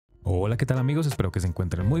Hola, ¿qué tal amigos? Espero que se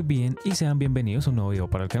encuentren muy bien y sean bienvenidos a un nuevo video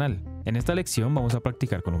para el canal. En esta lección vamos a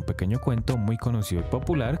practicar con un pequeño cuento muy conocido y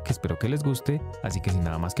popular que espero que les guste, así que sin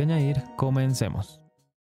nada más que añadir, comencemos.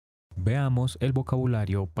 Veamos el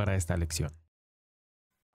vocabulario para esta lección.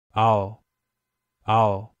 Owl,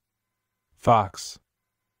 owl. Fox,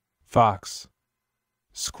 fox.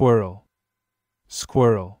 Squirrel,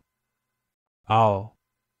 squirrel. Owl,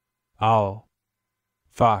 owl.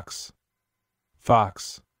 Fox,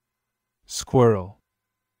 fox. Squirrel,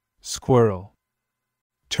 squirrel.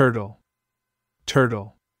 Turtle,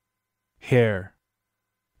 turtle. Hare,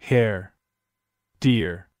 hare.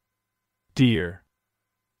 Deer, deer.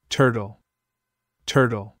 Turtle,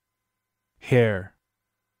 turtle. Hare,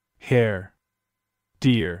 hare.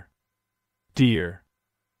 Deer, deer.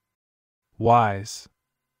 Wise,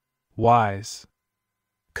 wise.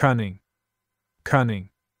 Cunning, cunning.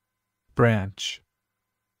 Branch,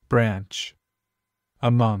 branch.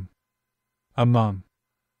 Among, among.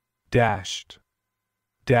 Dashed,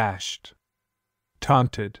 dashed.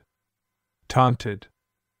 Taunted, taunted.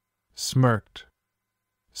 Smirked,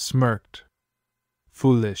 smirked.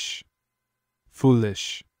 Foolish,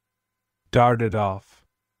 foolish. Darted off,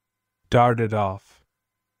 darted off.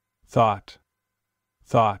 Thought,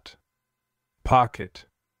 thought. Pocket,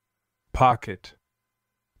 pocket.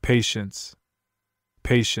 Patience,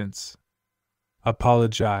 patience.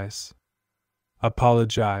 Apologize,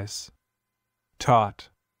 apologize. Taught,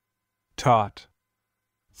 taught.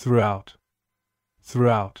 Throughout,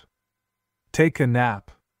 throughout. Take a nap,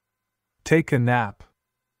 take a nap.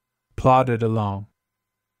 Plodded along,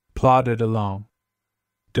 plodded along.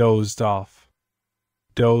 Dozed off,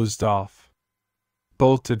 dozed off.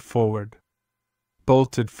 Bolted forward,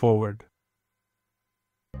 bolted forward.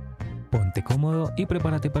 Ponte cómodo y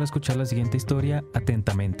prepárate para escuchar la siguiente historia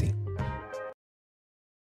atentamente.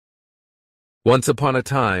 Once upon a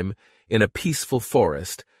time, in a peaceful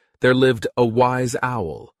forest, there lived a wise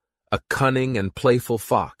owl, a cunning and playful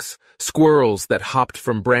fox, squirrels that hopped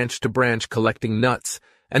from branch to branch collecting nuts,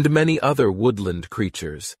 and many other woodland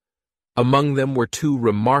creatures. Among them were two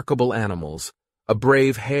remarkable animals, a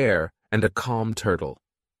brave hare and a calm turtle.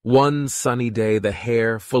 One sunny day, the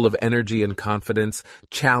hare, full of energy and confidence,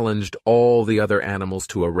 challenged all the other animals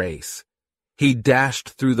to a race. He dashed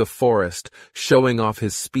through the forest, showing off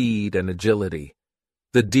his speed and agility.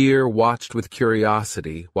 The deer watched with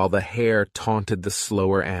curiosity while the hare taunted the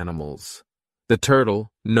slower animals. The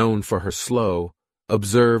turtle, known for her slow,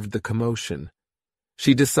 observed the commotion.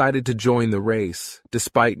 She decided to join the race,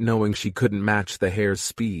 despite knowing she couldn't match the hare's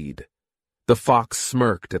speed. The fox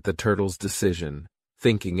smirked at the turtle's decision,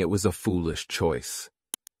 thinking it was a foolish choice.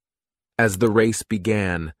 As the race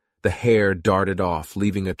began, the hare darted off,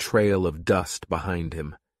 leaving a trail of dust behind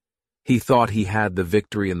him. He thought he had the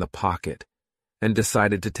victory in the pocket, and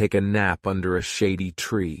decided to take a nap under a shady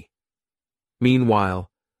tree. Meanwhile,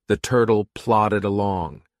 the turtle plodded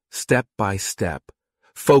along, step by step,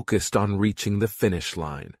 focused on reaching the finish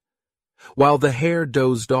line. While the hare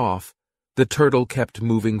dozed off, the turtle kept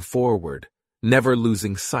moving forward, never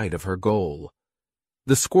losing sight of her goal.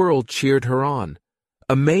 The squirrel cheered her on,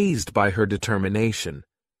 amazed by her determination.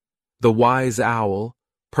 The wise owl,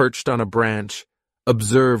 perched on a branch,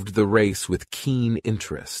 observed the race with keen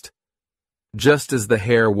interest. Just as the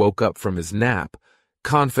hare woke up from his nap,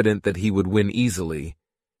 confident that he would win easily,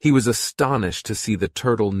 he was astonished to see the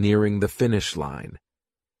turtle nearing the finish line.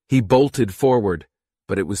 He bolted forward,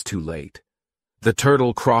 but it was too late. The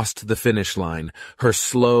turtle crossed the finish line, her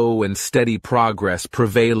slow and steady progress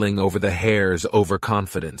prevailing over the hare's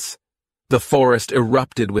overconfidence. The forest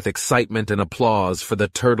erupted with excitement and applause for the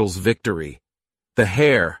turtle's victory. The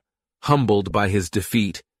hare, humbled by his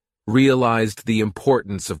defeat, realized the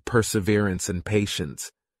importance of perseverance and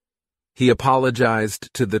patience. He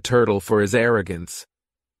apologized to the turtle for his arrogance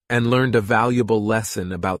and learned a valuable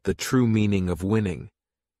lesson about the true meaning of winning.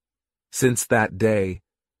 Since that day,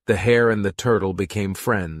 the hare and the turtle became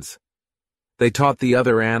friends. They taught the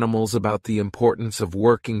other animals about the importance of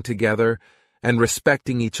working together and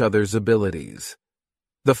respecting each other's abilities.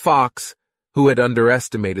 The fox, who had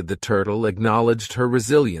underestimated the turtle, acknowledged her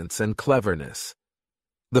resilience and cleverness.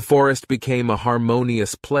 The forest became a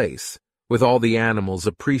harmonious place, with all the animals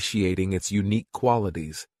appreciating its unique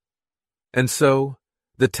qualities. And so,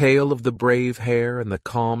 the tale of the brave hare and the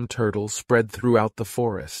calm turtle spread throughout the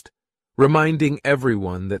forest, reminding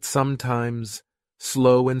everyone that sometimes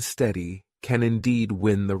slow and steady can indeed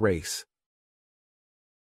win the race.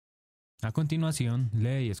 A continuación,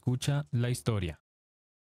 lee y escucha la historia.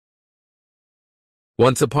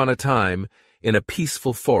 Once upon a time, in a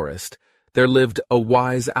peaceful forest, there lived a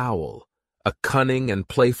wise owl, a cunning and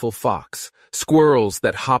playful fox, squirrels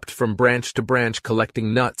that hopped from branch to branch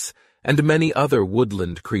collecting nuts, and many other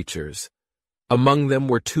woodland creatures. Among them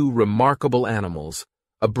were two remarkable animals,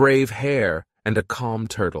 a brave hare and a calm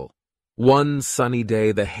turtle. One sunny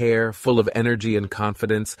day, the hare, full of energy and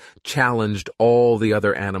confidence, challenged all the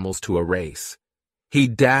other animals to a race. He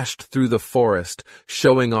dashed through the forest,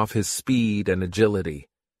 showing off his speed and agility.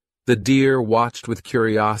 The deer watched with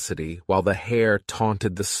curiosity while the hare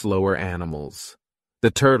taunted the slower animals.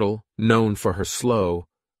 The turtle, known for her slow,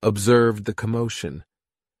 observed the commotion.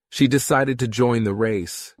 She decided to join the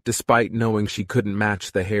race, despite knowing she couldn't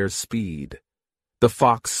match the hare's speed. The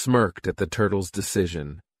fox smirked at the turtle's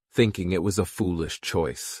decision, thinking it was a foolish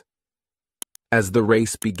choice. As the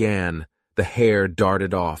race began, the hare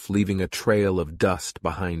darted off, leaving a trail of dust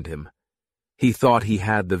behind him. He thought he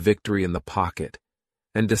had the victory in the pocket,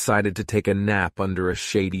 and decided to take a nap under a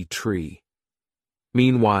shady tree.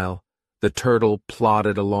 Meanwhile, the turtle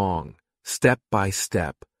plodded along, step by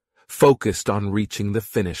step, focused on reaching the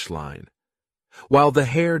finish line. While the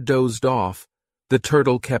hare dozed off, the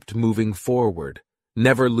turtle kept moving forward,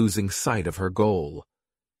 never losing sight of her goal.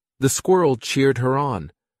 The squirrel cheered her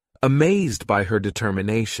on, amazed by her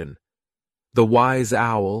determination. The wise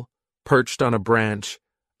owl, perched on a branch,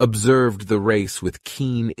 observed the race with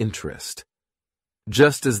keen interest.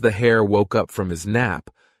 Just as the hare woke up from his nap,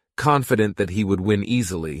 confident that he would win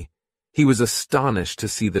easily, he was astonished to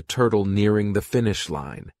see the turtle nearing the finish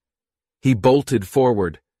line. He bolted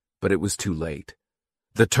forward, but it was too late.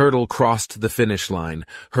 The turtle crossed the finish line,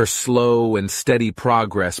 her slow and steady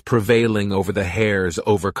progress prevailing over the hare's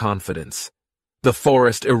overconfidence. The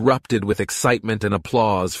forest erupted with excitement and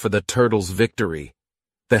applause for the turtle's victory.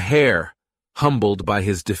 The hare, humbled by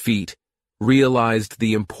his defeat, realized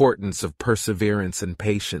the importance of perseverance and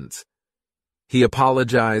patience. He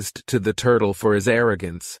apologized to the turtle for his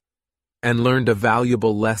arrogance and learned a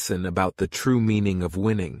valuable lesson about the true meaning of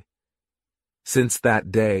winning. Since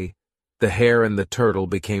that day, the hare and the turtle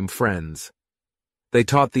became friends. They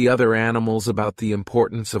taught the other animals about the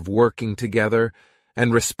importance of working together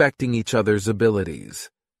and respecting each other's abilities.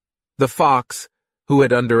 The fox, who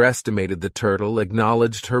had underestimated the turtle,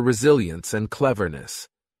 acknowledged her resilience and cleverness.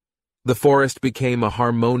 The forest became a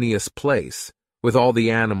harmonious place, with all the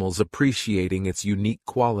animals appreciating its unique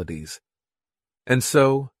qualities. And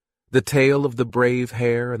so, the tale of the brave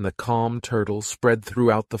hare and the calm turtle spread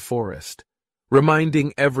throughout the forest,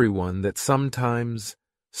 reminding everyone that sometimes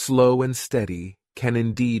slow and steady can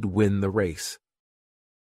indeed win the race.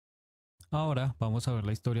 Ahora vamos a ver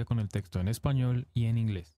la historia con el texto en español y en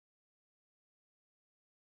inglés.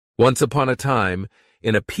 Once upon a time,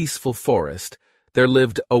 in a peaceful forest, there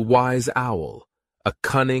lived a wise owl, a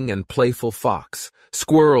cunning and playful fox,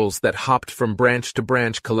 squirrels that hopped from branch to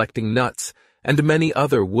branch collecting nuts, and many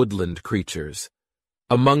other woodland creatures.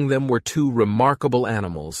 Among them were two remarkable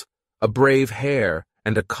animals, a brave hare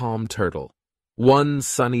and a calm turtle. One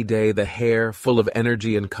sunny day, the hare, full of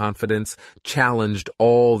energy and confidence, challenged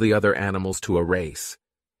all the other animals to a race.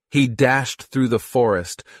 He dashed through the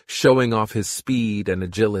forest, showing off his speed and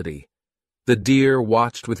agility. The deer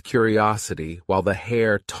watched with curiosity while the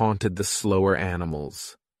hare taunted the slower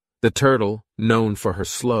animals. The turtle, known for her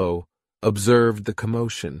slow, observed the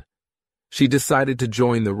commotion. She decided to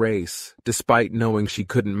join the race, despite knowing she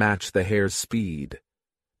couldn't match the hare's speed.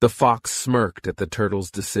 The fox smirked at the turtle's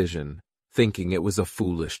decision, thinking it was a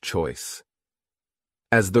foolish choice.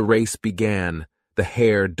 As the race began, the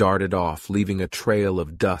hare darted off, leaving a trail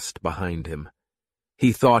of dust behind him.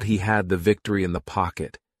 He thought he had the victory in the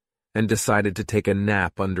pocket, and decided to take a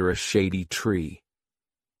nap under a shady tree.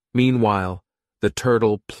 Meanwhile, the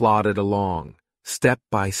turtle plodded along, step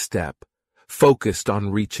by step, focused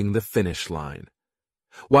on reaching the finish line.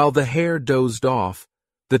 While the hare dozed off,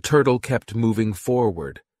 the turtle kept moving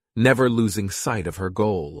forward, never losing sight of her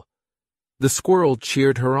goal. The squirrel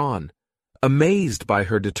cheered her on, amazed by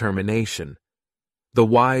her determination. The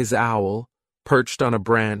wise owl, perched on a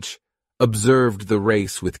branch, observed the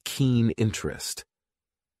race with keen interest.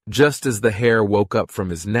 Just as the hare woke up from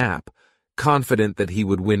his nap, confident that he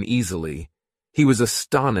would win easily, he was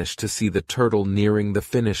astonished to see the turtle nearing the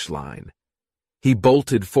finish line. He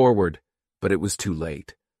bolted forward, but it was too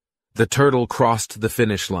late. The turtle crossed the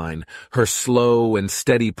finish line, her slow and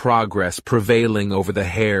steady progress prevailing over the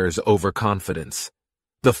hare's overconfidence.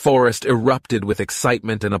 The forest erupted with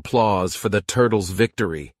excitement and applause for the turtle's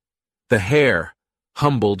victory. The hare,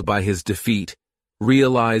 humbled by his defeat,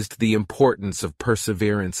 realized the importance of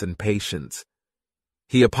perseverance and patience.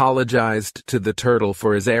 He apologized to the turtle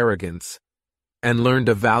for his arrogance and learned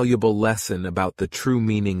a valuable lesson about the true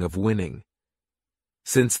meaning of winning.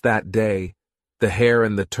 Since that day, the hare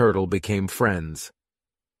and the turtle became friends.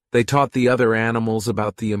 They taught the other animals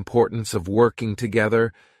about the importance of working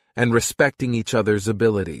together and respecting each other's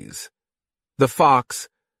abilities. The fox,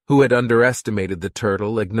 who had underestimated the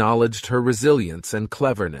turtle, acknowledged her resilience and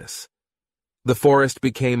cleverness. The forest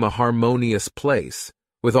became a harmonious place,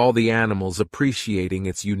 with all the animals appreciating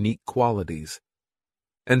its unique qualities.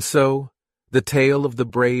 And so, the tale of the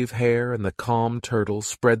brave hare and the calm turtle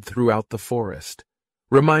spread throughout the forest,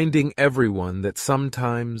 reminding everyone that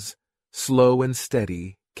sometimes slow and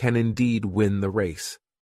steady can indeed win the race.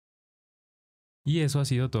 Y eso ha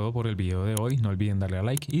sido todo por el video de hoy. No olviden darle a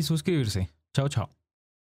like y suscribirse. Chao, chao.